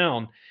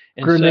hometown.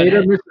 And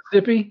Grenada,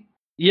 Mississippi?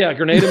 Yeah,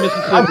 Grenada,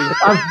 Mississippi.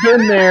 I've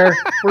been there.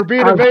 We're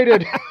being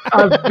invaded.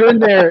 I've been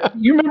there.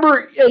 You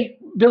remember, hey,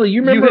 Billy,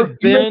 you have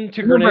been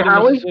to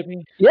Grenada,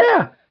 Mississippi?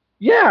 Yeah.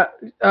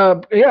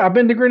 I've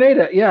been to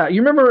Grenada. Yeah.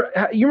 You remember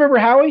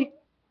Howie,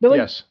 Billy?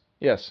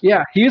 Yes.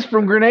 Yeah, he's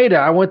from Grenada.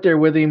 I went there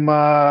with him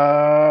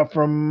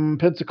from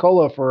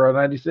Pensacola for a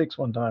 96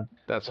 one time.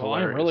 That's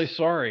hilarious. I'm really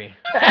sorry.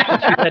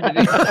 Yeah,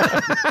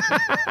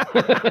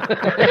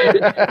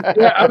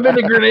 I've been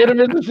to Grenada,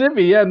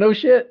 Mississippi. Yeah, no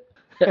shit.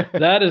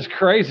 That is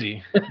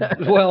crazy.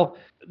 Well,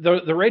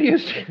 the radio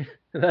station,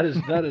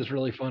 that is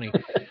really funny.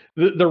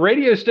 The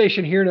radio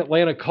station here in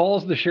Atlanta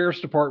calls the sheriff's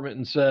department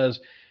and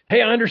says,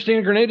 hey, I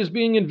understand Grenada's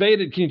being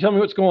invaded. Can you tell me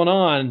what's going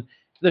on?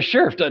 The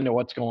sheriff doesn't know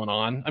what's going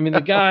on. I mean, the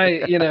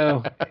guy,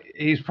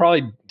 he's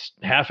probably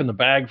half in the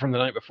bag from the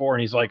night before.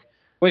 And he's like,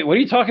 wait, what are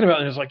you talking about?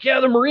 And he's like, yeah,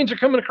 the Marines are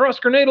coming across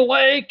Grenada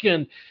Lake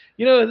and,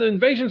 the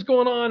invasion's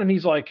going on. And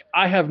he's like,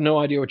 I have no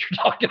idea what you're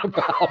talking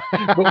about,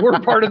 but we're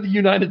part of the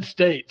United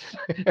States.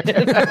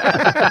 And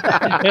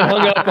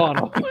hung up on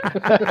him.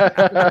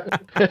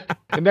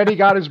 And then he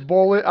got his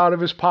bullet out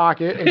of his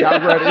pocket and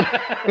got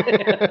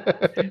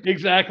ready.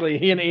 Exactly.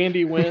 He and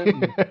Andy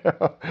went.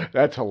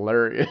 That's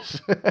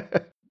hilarious.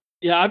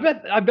 Yeah, I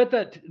bet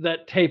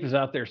that tape is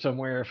out there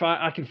somewhere. If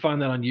I can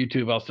find that on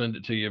YouTube, I'll send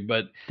it to you.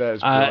 But that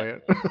is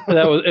brilliant.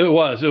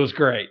 It was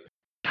great.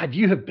 God,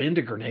 you have been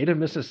to Grenada,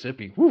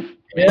 Mississippi. Woof.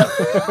 Yeah.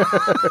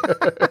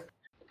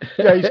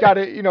 Yeah, he's got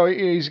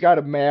he's got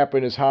a map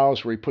in his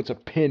house where he puts a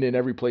pin in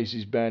every place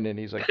he's been, and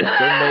he's like,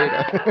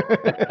 Grenada.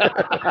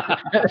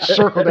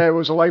 Circle that. It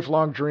was a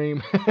lifelong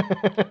dream.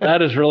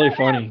 That is really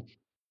funny.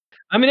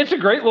 I mean, it's a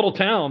great little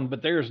town,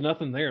 but there's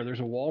nothing there. There's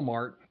a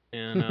Walmart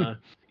and.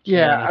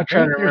 Yeah, I'm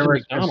trying to remember.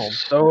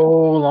 So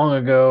long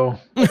ago.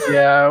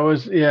 Yeah, it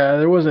was. Yeah,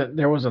 there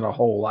wasn't a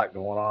whole lot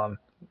going on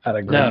out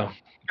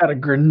of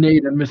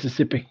Grenada,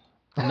 Mississippi.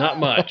 Not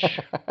much.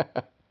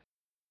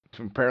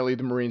 Apparently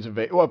the Marines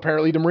invade. Well,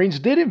 apparently the Marines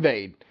did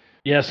invade.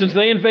 Yeah, since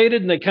they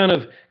invaded and they kind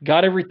of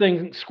got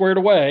everything squared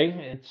away,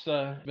 it's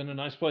been a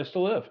nice place to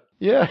live.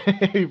 Yeah,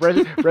 he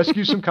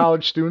rescued some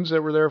college students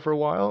that were there for a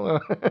while.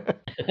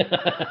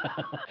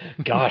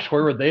 Gosh,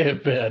 where would they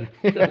have been?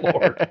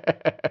 Lord.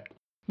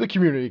 The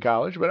community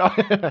college,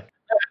 but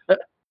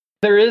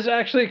there is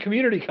actually a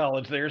community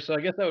college there, so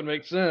I guess that would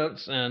make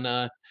sense.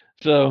 And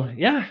so,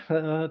 yeah,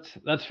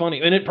 that's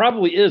funny, and it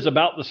probably is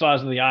about the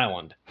size of the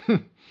island.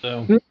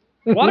 So,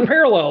 a lot of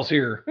parallels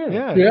here.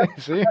 Yeah.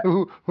 See,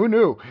 who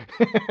knew?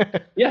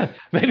 Yeah,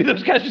 maybe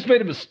those guys just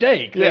made a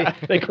mistake. Yeah.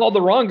 They called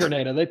the wrong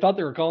Grenada. They thought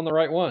they were calling the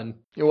right one.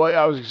 Well,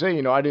 I was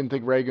saying, I didn't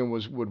think Reagan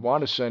would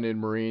want to send in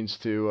Marines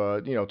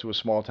to to a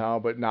small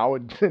town, but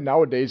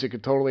nowadays it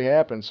could totally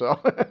happen. So.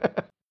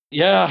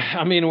 Yeah,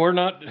 I mean, we're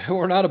not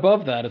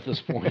above that at this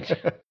point.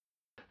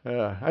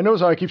 I know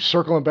how I keep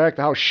circling back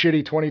to how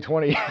shitty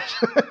 2020 is.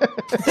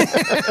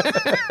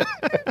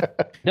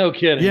 No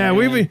kidding. Yeah,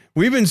 man.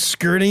 we've been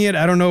skirting it.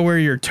 I don't know where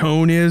your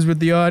tone is with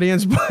the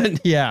audience,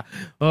 but yeah.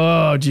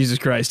 Oh, Jesus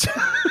Christ.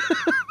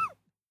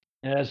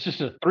 Yeah, it's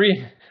just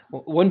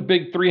one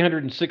big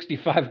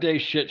 365-day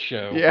shit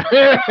show. Yeah.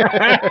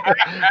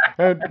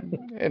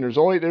 and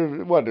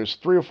there's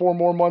 3 or 4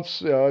 more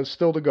months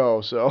still to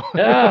go. So.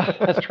 Yeah,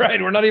 that's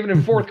right. We're not even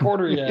in fourth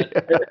quarter yet.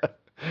 Yeah.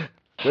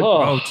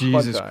 Oh,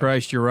 Jesus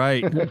Christ, you're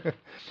right.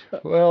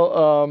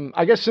 Well,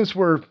 I guess since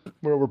we're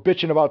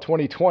bitching about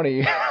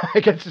 2020, I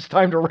guess it's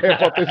time to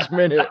wrap up this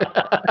minute.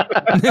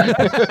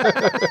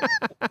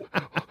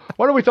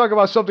 Why don't we talk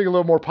about something a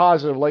little more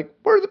positive, like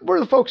where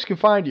the folks can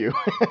find you?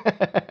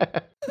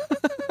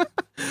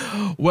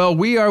 Well,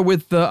 we are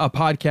with a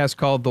podcast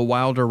called The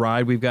Wilder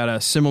Ride. We've got a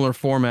similar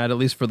format, at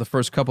least for the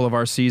first couple of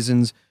our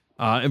seasons.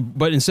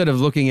 But instead of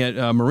looking at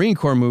Marine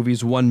Corps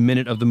movies 1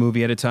 minute of the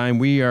movie at a time,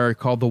 we are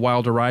called The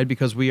Wilder Ride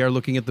because we are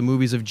looking at the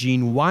movies of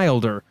Gene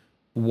Wilder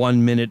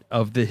 1 minute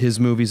of his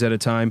movies at a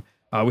time.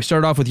 We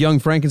started off with Young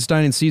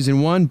Frankenstein in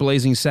season 1,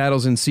 Blazing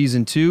Saddles in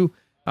season 2.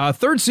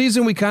 Third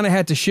season, we kind of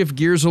had to shift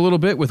gears a little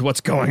bit with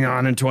what's going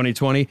on in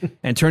 2020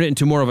 and turn it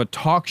into more of a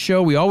talk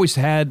show. We always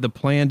had the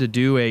plan to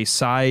do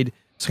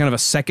it's kind of a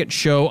second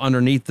show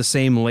underneath the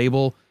same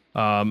label,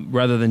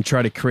 rather than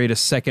try to create a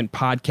second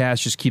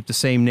podcast, just keep the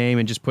same name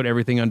and just put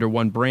everything under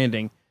one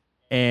branding.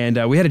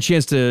 And we had a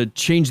chance to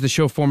change the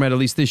show format, at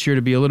least this year,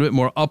 to be a little bit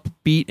more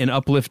upbeat and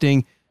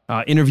uplifting,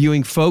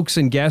 interviewing folks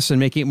and guests and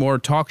making it more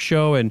talk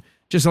show and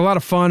just a lot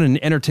of fun and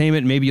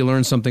entertainment. Maybe you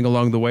learn something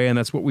along the way, and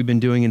that's what we've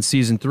been doing in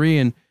season 3.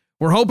 And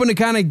we're hoping to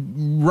kind of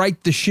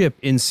right the ship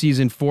in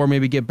season 4,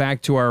 maybe get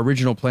back to our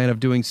original plan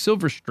of doing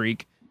Silver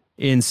Streak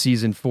in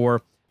season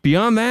 4.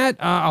 Beyond that,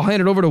 I'll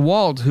hand it over to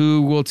Walt,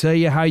 who will tell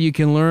you how you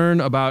can learn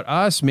about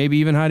us, maybe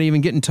even how to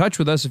even get in touch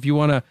with us if you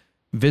want to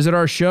visit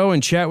our show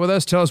and chat with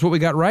us, tell us what we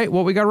got right,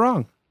 what we got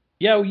wrong.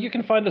 Yeah, well, you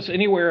can find us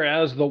anywhere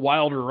as The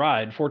Wilder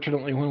Ride.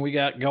 Fortunately, when we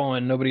got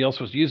going, nobody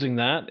else was using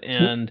that.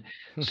 And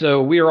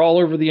so we are all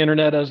over the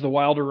internet as The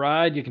Wilder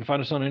Ride. You can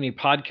find us on any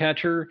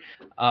podcatcher.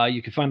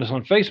 You can find us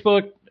on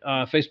Facebook,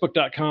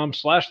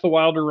 facebook.com/The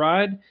Wilder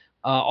Ride.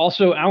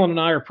 Also, Alan and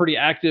I are pretty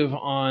active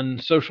on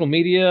social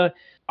media.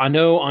 I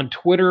know on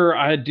Twitter,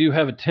 I do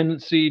have a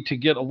tendency to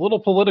get a little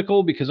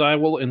political because I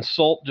will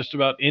insult just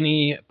about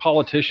any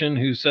politician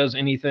who says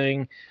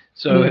anything.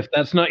 So if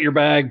that's not your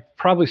bag,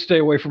 probably stay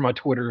away from my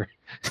Twitter.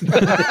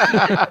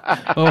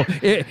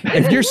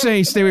 If you're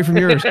saying stay away from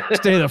yours,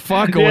 stay the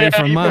fuck away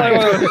from mine.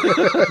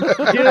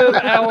 Give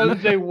Alan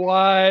a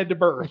wide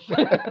berth.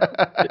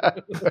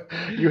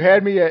 You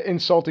had me at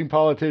insulting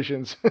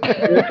politicians.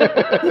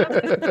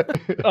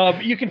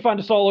 You can find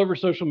us all over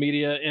social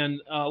media.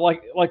 And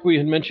like we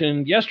had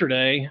mentioned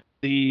yesterday,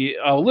 the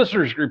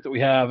listeners group that we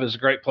have is a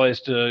great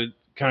place to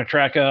kind of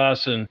track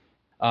us, and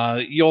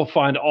you'll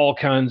find all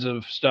kinds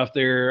of stuff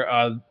there.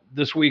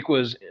 This week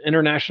was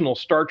International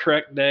Star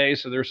Trek Day,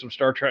 so there's some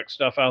Star Trek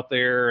stuff out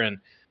there, and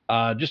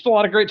just a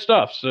lot of great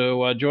stuff.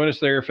 So join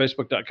us there,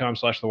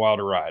 facebook.com/The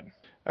Wilder Ride.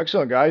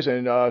 Excellent, guys.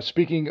 And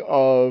speaking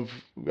of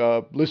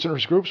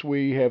listeners groups,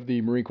 we have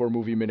the Marine Corps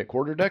Movie Minute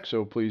Quarter Deck,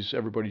 so please,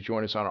 everybody,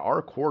 join us on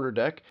our quarter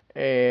deck.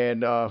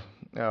 And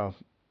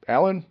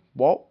Alan,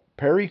 Walt,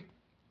 Perry,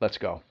 let's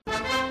go.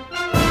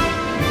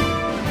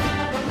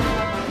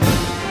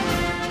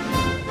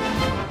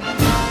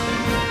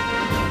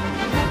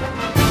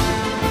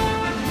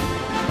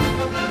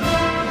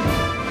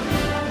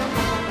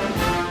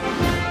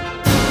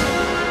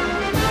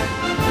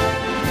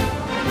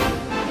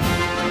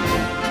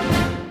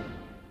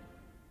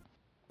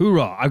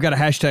 Hoorah. I've got a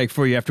hashtag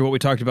for you after what we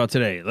talked about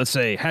today. Let's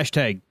say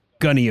hashtag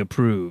Gunny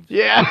approved.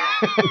 Yeah.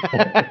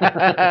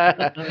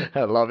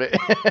 I love it.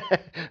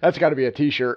 That's got to be a t-shirt.